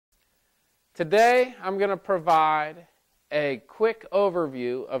Today, I'm going to provide a quick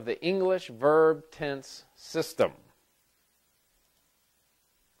overview of the English verb tense system.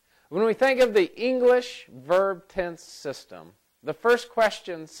 When we think of the English verb tense system, the first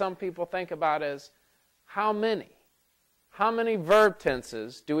question some people think about is, how many? How many verb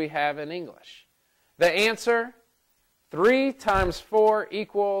tenses do we have in English? The answer, 3 times 4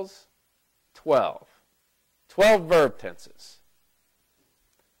 equals 12. 12 verb tenses.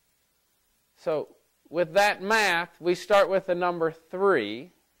 So with that math, we start with the number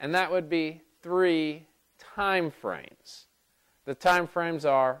 3, and that would be 3 time frames. The time frames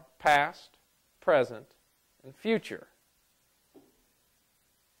are past, present, and future.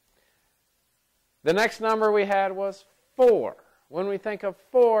 The next number we had was 4. When we think of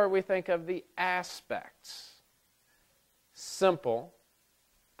 4, we think of the aspects. Simple,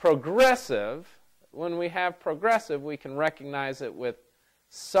 progressive. When we have progressive, we can recognize it with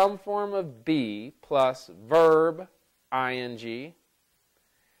some form of be plus verb, ing,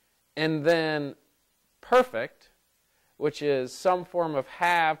 and then perfect, which is some form of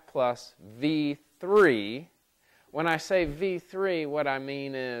have plus V3. When I say V3, what I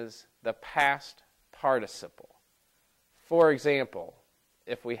mean is the past participle. For example,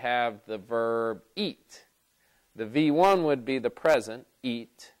 if we have the verb eat, the V1 would be the present,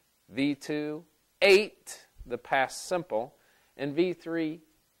 eat, V2, ate, the past simple, and V3,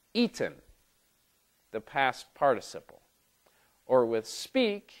 eaten, the past participle. Or with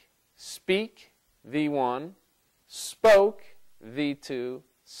speak, speak, V1, spoke, V2,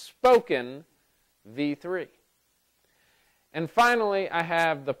 spoken, V3. And finally, I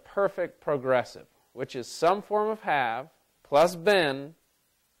have the perfect progressive, which is some form of have plus been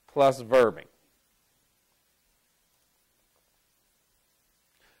plus verbing.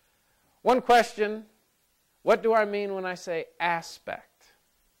 One question, what do I mean when I say aspect?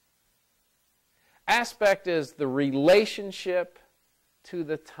 Aspect is the relationship to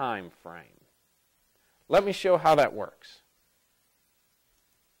the time frame. Let me show how that works.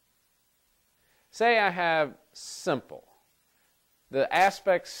 Say I have simple. The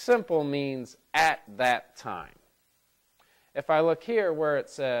aspect simple means at that time. If I look here where it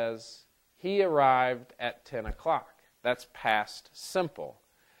says, he arrived at 10 o'clock, that's past simple.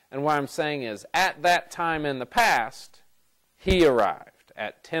 And what I'm saying is, at that time in the past, he arrived.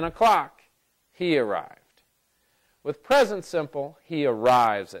 At 10 o'clock, he arrived. With present simple, he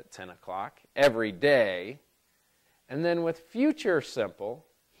arrives at 10 o'clock every day. And then with future simple,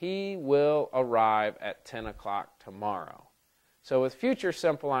 he will arrive at 10 o'clock tomorrow. So with future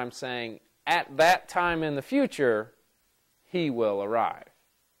simple, I'm saying, at that time in the future, he will arrive.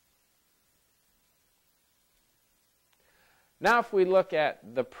 Now if we look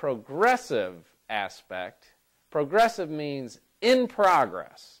at the progressive aspect, progressive means in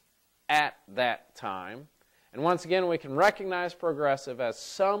progress at that time. And once again, we can recognize progressive as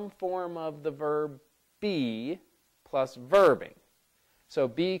some form of the verb be plus verbing. So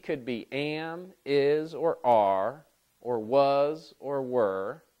be could be am, is, or are, or was, or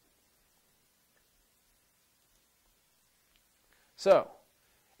were. So,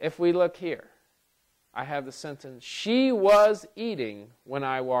 if we look here, I have the sentence, she was eating when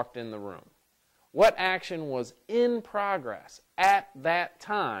I walked in the room. What action was in progress at that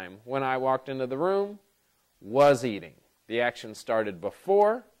time when I walked into the room? Was eating. The action started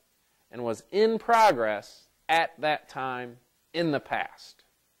before and was in progress at that time in the past.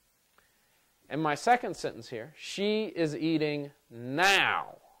 And my second sentence here, she is eating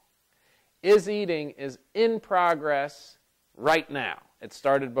now. Is eating is in progress right now. It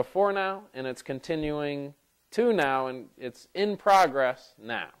started before now, and it's continuing to now, and it's in progress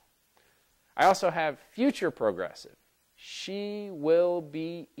now. I also have future progressive. She will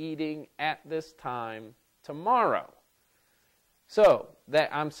be eating at this time tomorrow. So, that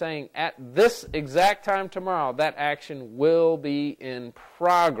I'm saying at this exact time tomorrow, that action will be in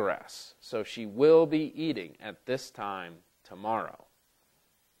progress. So she will be eating at this time tomorrow.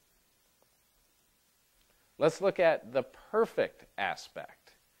 Let's look at the perfect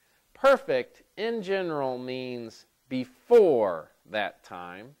aspect. Perfect, in general, means before that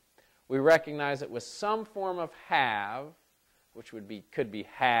time. We recognize it with some form of have, which could be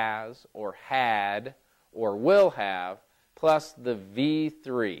has, or had, or will have, plus the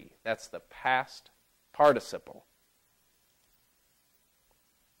V3. That's the past participle.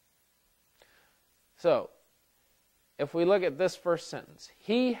 So, if we look at this first sentence,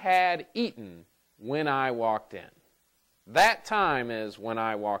 he had eaten when I walked in. That time is when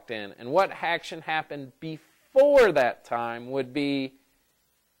I walked in. And what action happened before that time would be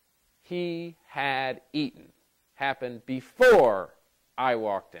he had eaten. Happened before I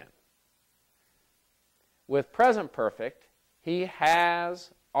walked in. with present perfect, he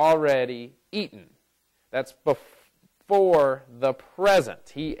has already eaten. That's before the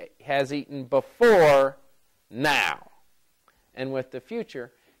present. He has eaten before now. And with the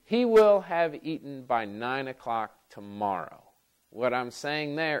future, he will have eaten by 9 o'clock tomorrow. What I'm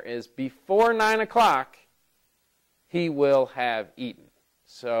saying there is before 9 o'clock, he will have eaten.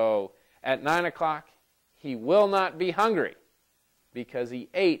 So at 9 o'clock, he will not be hungry because he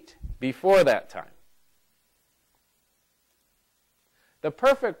ate before that time. The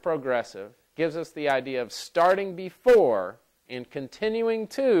perfect progressive gives us the idea of starting before and continuing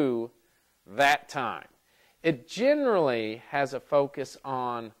to that time. It generally has a focus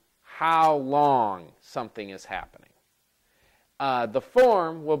on how long something is happening. The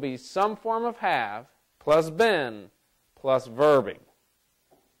form will be some form of have plus been plus verbing.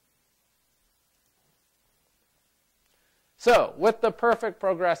 So, with the perfect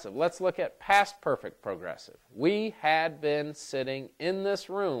progressive, let's look at past perfect progressive. We had been sitting in this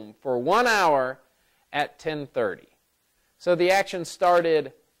room for 1 hour at 10:30. So the action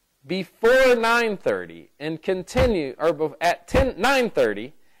started before 9:30 and continued, or at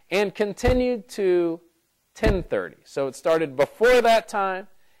 9:30 and continued to 10:30. So it started before that time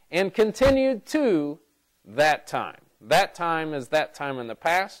and continued to that time. That time is that time in the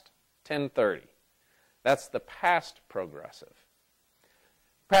past, 10:30. That's the past progressive.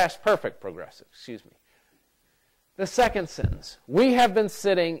 Past perfect progressive, excuse me. The second sentence, we have been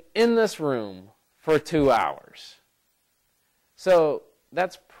sitting in this room for 2 hours. So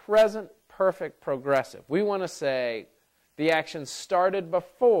that's present perfect progressive. We want to say the action started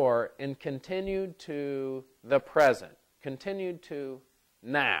before and continued to the present, continued to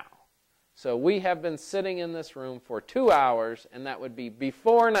now. So we have been sitting in this room for 2 hours, and that would be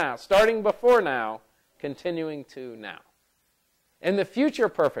before now, starting before now, continuing to now. In the future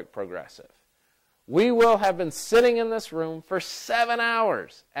perfect progressive, we will have been sitting in this room for 7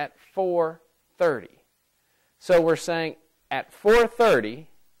 hours at 4:30. So we're saying at 4:30,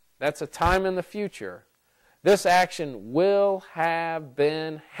 that's a time in the future, this action will have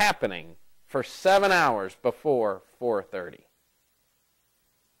been happening for 7 hours before 4:30.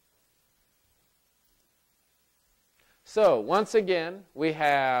 So once again, we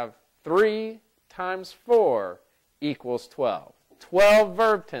have 3 times 4 equals 12. 12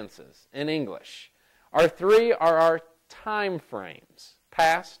 verb tenses in English. Our 3 are our time frames,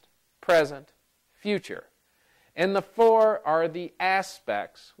 past, present, future. And the 4 are the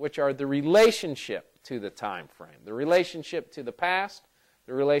aspects, which are the relationship to the time frame. The relationship to the past,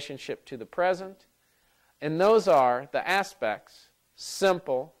 the relationship to the present. And those are the aspects,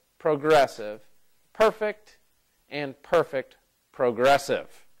 simple, progressive, perfect, and perfect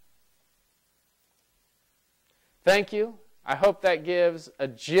progressive. Thank you. I hope that gives a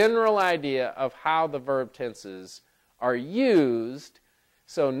general idea of how the verb tenses are used.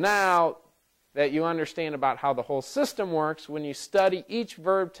 So now that you understand about how the whole system works, when you study each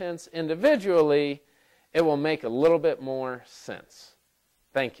verb tense individually, it will make a little bit more sense.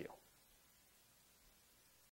 Thank you.